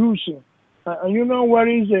 to use it. And you know what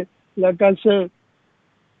is it? Like I said,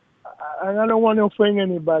 I don't want to offend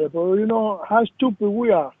anybody, but you know how stupid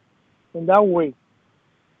we are in that way.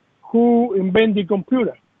 Who invented the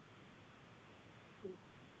computer?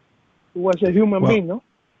 It was a human being, no?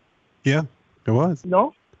 Yeah, it was.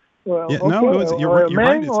 No? Well, Yeah, okay, no, it was or a you're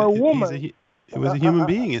right. man or a woman. It was a human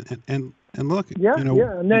being, and look, Yeah, you know,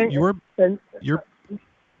 yeah, and then and your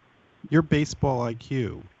your baseball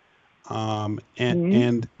IQ, mhm,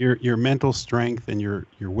 and your mental strength and your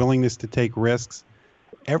willingness to take risks.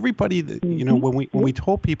 Everybody that mhm, when we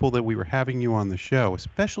told people that we were having you on the show,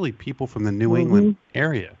 especially people from the New England mhm,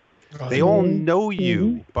 area, Oh, they yeah. all mhm, know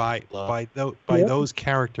mhm, you by Love. by yep, those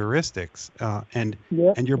characteristics,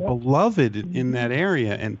 yep, and you're yep, beloved in mhm, that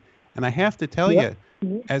area. And I have to tell yep, you,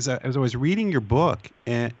 yep, as I was reading your book,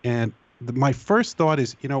 my first thought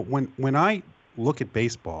is, when I look at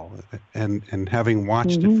baseball, and having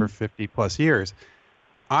watched it for mhm, 50 plus years,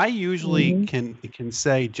 I usually mhm, can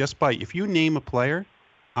say, just by, if you name a player,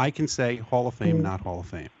 I can say Hall of Fame, mhm, not Hall of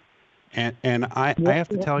Fame. And I yep, have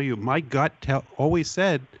to yep, tell you, my gut always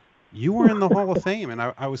said you were in the Hall of Fame, and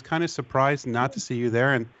I was kind of surprised not to see you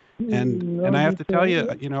there. And no, I have you to tell you,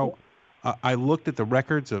 can't. I looked at the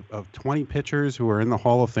records of 20 pitchers who are in the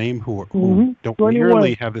Hall of Fame, who Mhm, don't 21,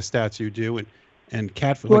 nearly have the stats you do, and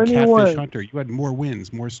like Catfish 21. Hunter, you had more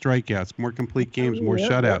wins, more strikeouts, more complete games, more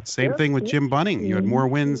Yep, yep, shutouts. Same yep, thing with yep. Jim Bunning, you had Mhm, more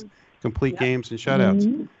wins, complete games, and shutouts.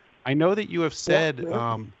 mhm, I know that you have yep, said, yep.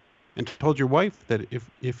 and told your wife that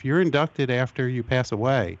if you're inducted after you pass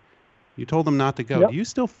away, you told them not to go. Do Yep. you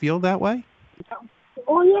still feel that way?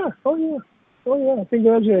 Oh yeah, oh yeah, oh yeah. I think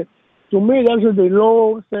that's it. To me, that's the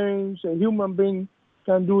low things a human being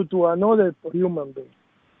can do to another human being.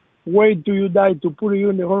 Wait till you die to put you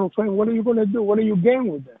in the Hall of Fame. What are you gonna do? What do you gain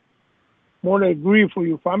with that? More like grief for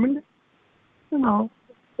your family? You know,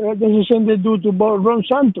 that's the same they do to Ron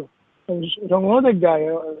Santos and some other guy.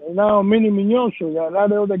 Now Minnie Mignoso, a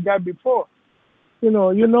lot of other guy before.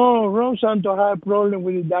 Ron Santos had a problem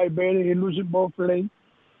with his diabetes. He loses both legs.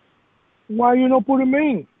 Why you not put him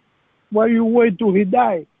in? Why you wait till he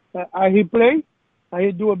die? He play?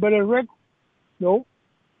 He do a better record? No.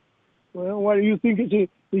 Well, what do you think it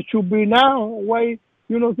should be now? Why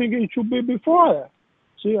you don't think it should be before that?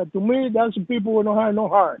 See, to me, that's the people who don't have no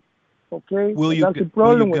heart. Okay, Will and you that's the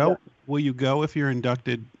will you problem with go? that. Will you go if you're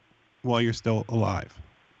inducted while you're still alive?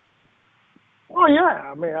 Oh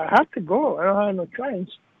yeah, I mean, I have to go. I don't have no choice.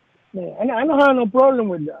 Man, I don't have no problem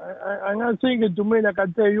with that. I'm not thinking to me, like I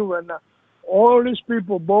tell you right now, all these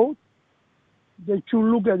people, both, they should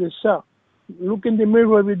look at themselves. Look in the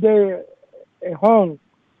mirror every day at home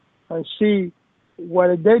and see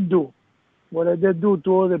what they do, what they do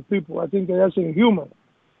to other people. I think that's inhuman.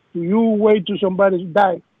 You wait till somebody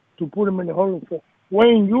die to put them in the Hall of Fame.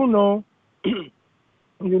 When you know,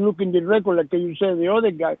 you look in the record, like you said, the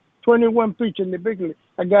other guy, 21 pitch in the big league,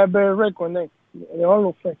 I got a better record than the Hall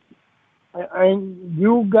of Fame. And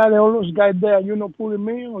you got all those guys there, you not putting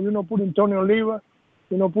me, or you not putting Tony Oliva,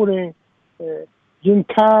 you not putting uh, Jim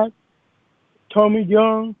Cott, Tommy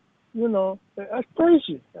Young, that's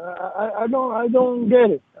crazy. I don't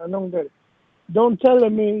get it. I don't get it. Don't tell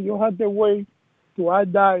me you have to wait till I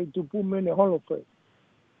die to put me in the Hall of Fame.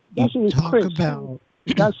 You That's a talk disgrace. about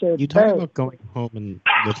That's a you talk bad. about going home and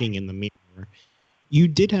looking in the mirror. You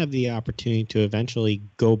did have the opportunity to eventually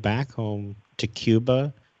go back home to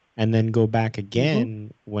Cuba and then go back Mm-hmm.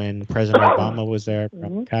 again when President Obama was there,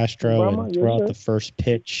 Mm-hmm. Castro, Obama, and yes, throw out sir. the first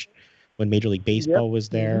pitch when Major League Yep. Baseball was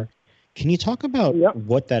Mm-hmm. there. Can you talk about Yep.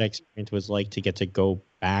 what that experience was like to get to go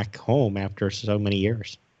back home after so many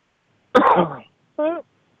years?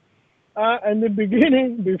 In the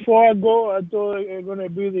beginning, before I go, I thought it's gonna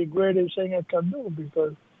be the greatest thing I can do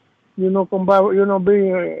because come back,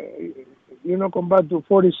 come back to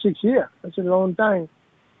 46 years. That's a long time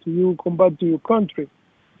to you come back to your country.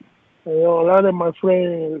 A lot of my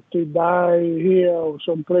friends they die here or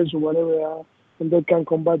someplace or whatever, and they can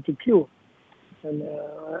come back to Cuba.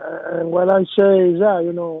 And what I say is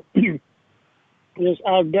that yes,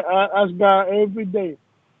 I ask God every day,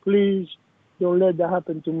 please don't let that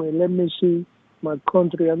happen to me. Let me see my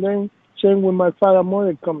country. And then same with my father and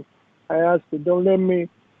mother come. I ask them, don't let me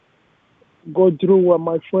go through what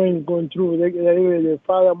my friends going through. Their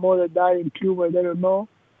father and mother died in Cuba. They don't know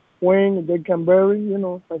when they can bury.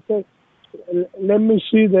 I said, let me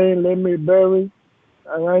see them. Let me bury,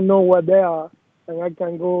 and I know what they are, and I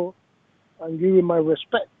can go and give you my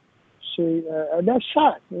respect. See, and that's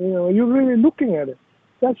sad. You're really looking at it.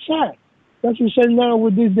 That's sad. That's what you say now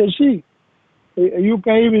with this disease. You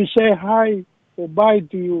can even say hi or bye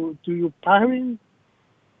to your parents,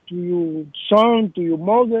 to your son, to your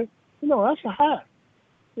mother. That's a hard.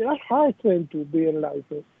 That's hard thing to be in life,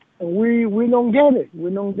 and we don't get it.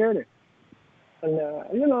 We don't get it.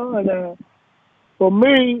 And for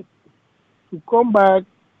me to come back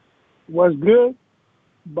was good,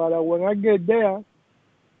 but when I get there,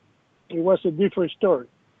 it was a different story.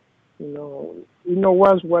 You know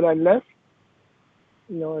what I left.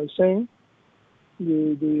 I'm saying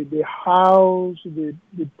the house, the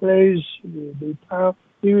place, the town,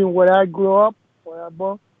 even where I grew up, where I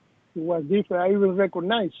born, it was different. I even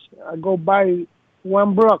recognize. I go by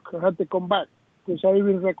one block, I had to come back because I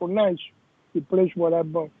even recognize the place where I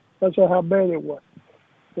born. That's how bad it was.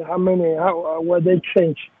 What they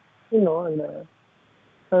changed, and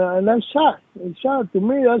that's sad. It's sad to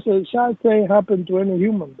me. That's a sad thing happen to any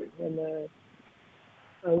human being.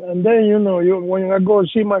 And then when I go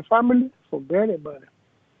see my family, forget about it.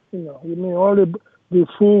 You mean all the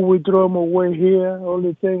food we throw them away here, all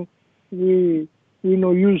the things we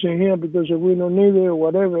not using here because we don't need it or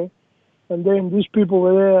whatever. And then these people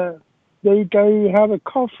over there, they can even have a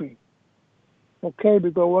coffee, okay?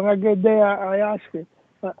 Because when I get there, I ask him,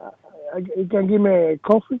 you can give me a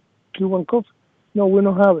coffee, Cuban coffee? No, we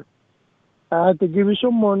don't have it. I had to give you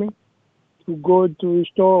some money to go to the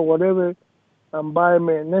store or whatever and buy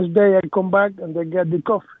me. Next day I come back and they get the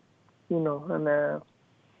coffee, and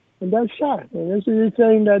that's sad. And this is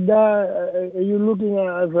saying that you're looking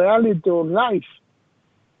at a reality of life.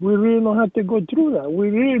 We really don't have to go through that. We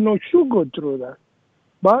really not should go through that.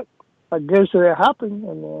 But I guess it happened,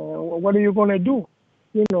 and what are you gonna do?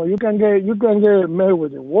 You can get mad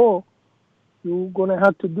with the war. You're gonna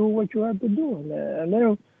have to do what you have to do. And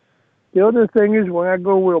then the other thing is when I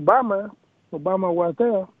go with Obama was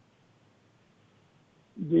there.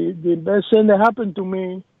 The best thing that happened to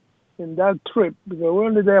me in that trip, because we're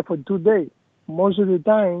only there for 2 days. Most of the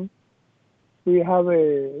time, we have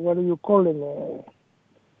a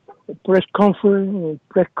press conference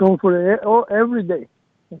every day,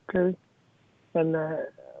 okay? And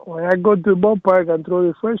when I go to the ballpark and throw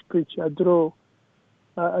the first pitch, I talk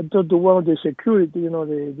to one of the security,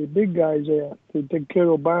 the big guys there to take care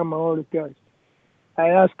of Obama, all the guys. I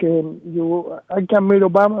asked him, I can meet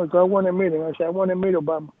Obama because I want to meet him. I said, I want to meet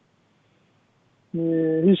Obama.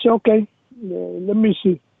 He said, okay, let me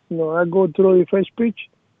see. I go through the first pitch.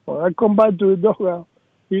 When I come back to the dugout,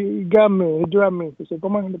 he got me, he grabbed me. He said,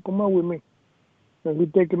 come on with me. And he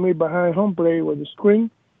taking me behind home plate with the screen.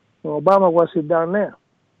 And Obama was sit down there.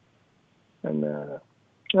 And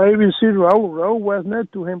I even see Raul. Raul was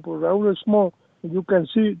next to him, but Raul is small. And you can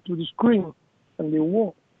see to the screen and the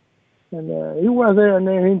wall. And he was there, and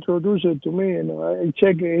then he introduced it to me. I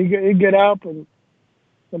check it. He get up and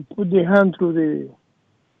put the hand through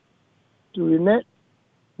the net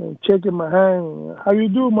and checking my hand. How you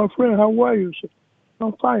do, my friend? How are you? Said,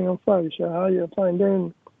 I'm fine. He said, how you fine?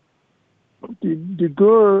 Then the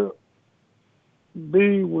girl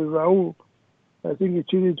be with Raul. I think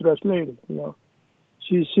she did translated.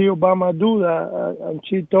 She see Obama do that, and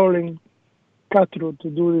she told him Castro to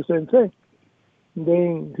do the same thing.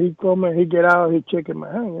 Then he come and he get out, he checking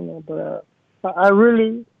my hand, But I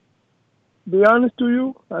really, be honest to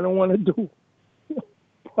you, I don't want to do.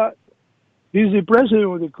 But he's the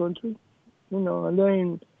president of the country, And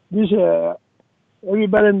then this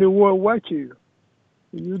everybody in the world watch you.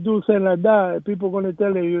 If you do things like that, people gonna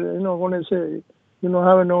tell you, gonna say you don't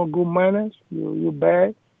have no good manners, you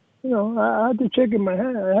bad. I had to check in my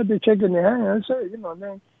hand. I had to check in the hand. I said,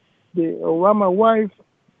 then the Obama wife.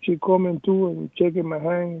 She coming too and checking my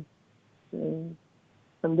hand, and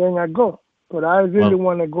then I go. But I really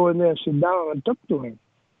want to go in there and sit down and talk to him.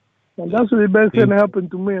 And that's the best thing that happened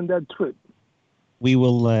to me in that trip. We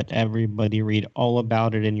will let everybody read all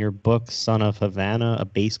about it in your book, Son of Havana, A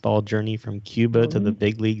Baseball Journey from Cuba to the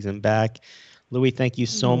Big Leagues and Back. Louis, thank you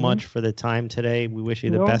so much for the time today. We wish you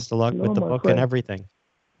the best of luck with the book and everything.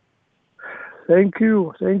 Thank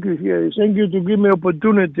you. Yeah. Thank you to give me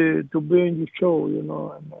opportunity to be in your show, And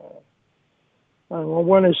I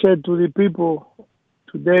want to say to the people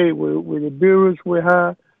today, with the virus we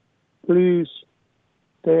have, please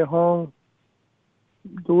stay home,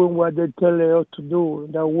 doing what they tell us to do.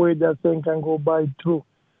 That way that thing can go by too.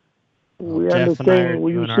 We Jeff understand. And I are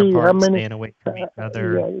doing our part, how many, staying away from each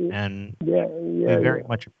other, and we very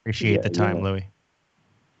much appreciate the time, Louis.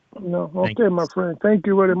 No, okay, my friend. Thank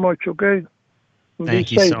you very much, okay?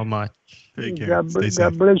 Thank you so much. Take care. God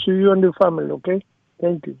bless you and the family, okay?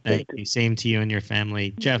 Thank you. Thank you. Same to you and your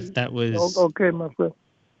family. Jeff, that was... Okay, my friend.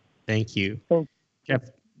 Thank you. Jeff,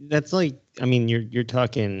 that's you're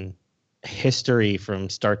talking history from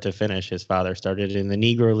start to finish. His father started in the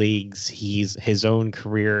Negro Leagues. He's his own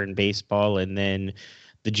career in baseball, and then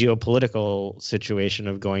the geopolitical situation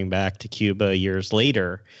of going back to Cuba years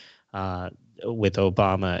later with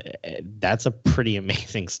Obama. That's a pretty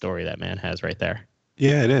amazing story that man has right there.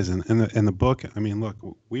 Yeah, it is. And in the book, look,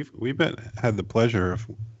 we've had the pleasure of,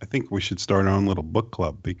 I think we should start our own little book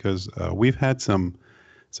club, because we've had some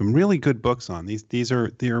some really good books on.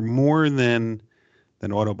 They are more than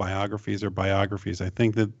autobiographies or biographies. I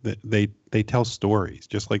think that they tell stories,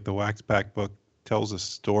 just like the Waxback book tells a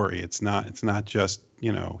story. It's not just,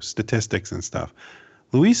 statistics and stuff.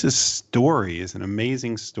 Luis's story is an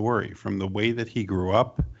amazing story, from the way that he grew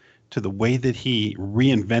up to the way that he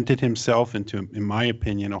reinvented himself into, in my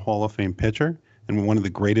opinion, a Hall of Fame pitcher and one of the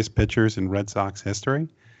greatest pitchers in Red Sox history,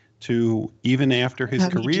 to even after his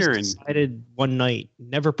career. He just decided one night,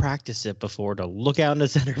 never practiced it before, to look out into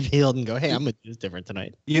center field and go, hey, I'm going to do this different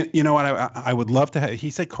tonight. You know what? I would love to have. He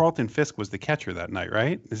said Carlton Fisk was the catcher that night,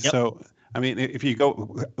 right? Yep. So, I mean, if you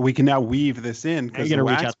go, we can now weave this in, because you're going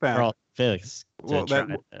to reach out to Carlton Fisk.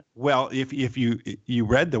 Well, if you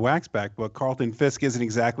read the Waxback book, Carlton Fisk isn't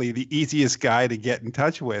exactly the easiest guy to get in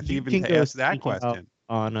touch with, even to ask that question.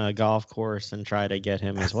 On a golf course and try to get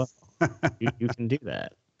him as well. you can do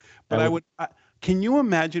that. But can you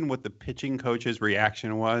imagine what the pitching coach's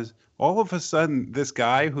reaction was? All of a sudden, this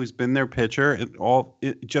guy who's been their pitcher,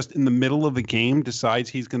 just in the middle of a game, decides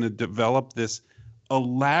he's going to develop this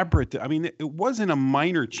elaborate. I mean, it wasn't a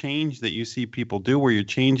minor change that you see people do where you're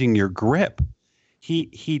changing your grip.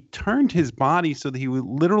 He turned his body so that he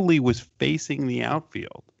literally was facing the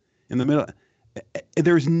outfield in the middle.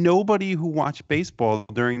 There's nobody who watched baseball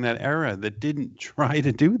during that era that didn't try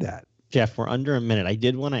to do that. Jeff, we're under a minute. I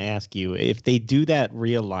did want to ask you, if they do that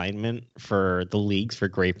realignment for the leagues for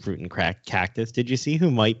grapefruit and cactus, did you see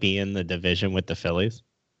who might be in the division with the Phillies?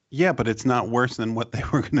 Yeah, but it's not worse than what they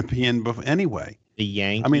were going to be in any way. The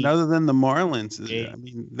Yankees. I mean, other than the Marlins, I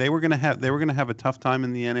mean, they were going to have a tough time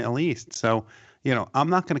in the NL East. So, I'm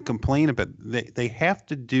not going to complain about it. They have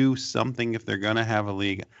to do something if they're going to have a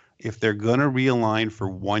league. If they're going to realign for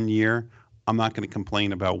 1 year, I'm not going to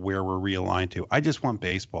complain about where we're realigned to. I just want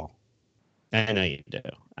baseball. I know you do.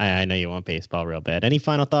 I know you want baseball real bad. Any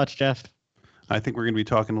final thoughts, Jeff? I think we're going to be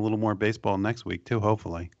talking a little more baseball next week, too,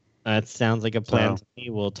 hopefully. That sounds like a plan to me.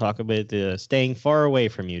 We'll talk about staying far away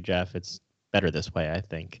from you, Jeff. It's better this way, I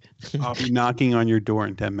think. I'll be knocking on your door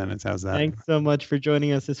in 10 minutes. How's that? Thanks so much for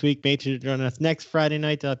joining us this week. Make sure to join us next Friday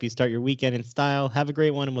night to help you start your weekend in style. Have a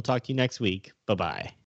great one, and we'll talk to you next week. Bye-bye.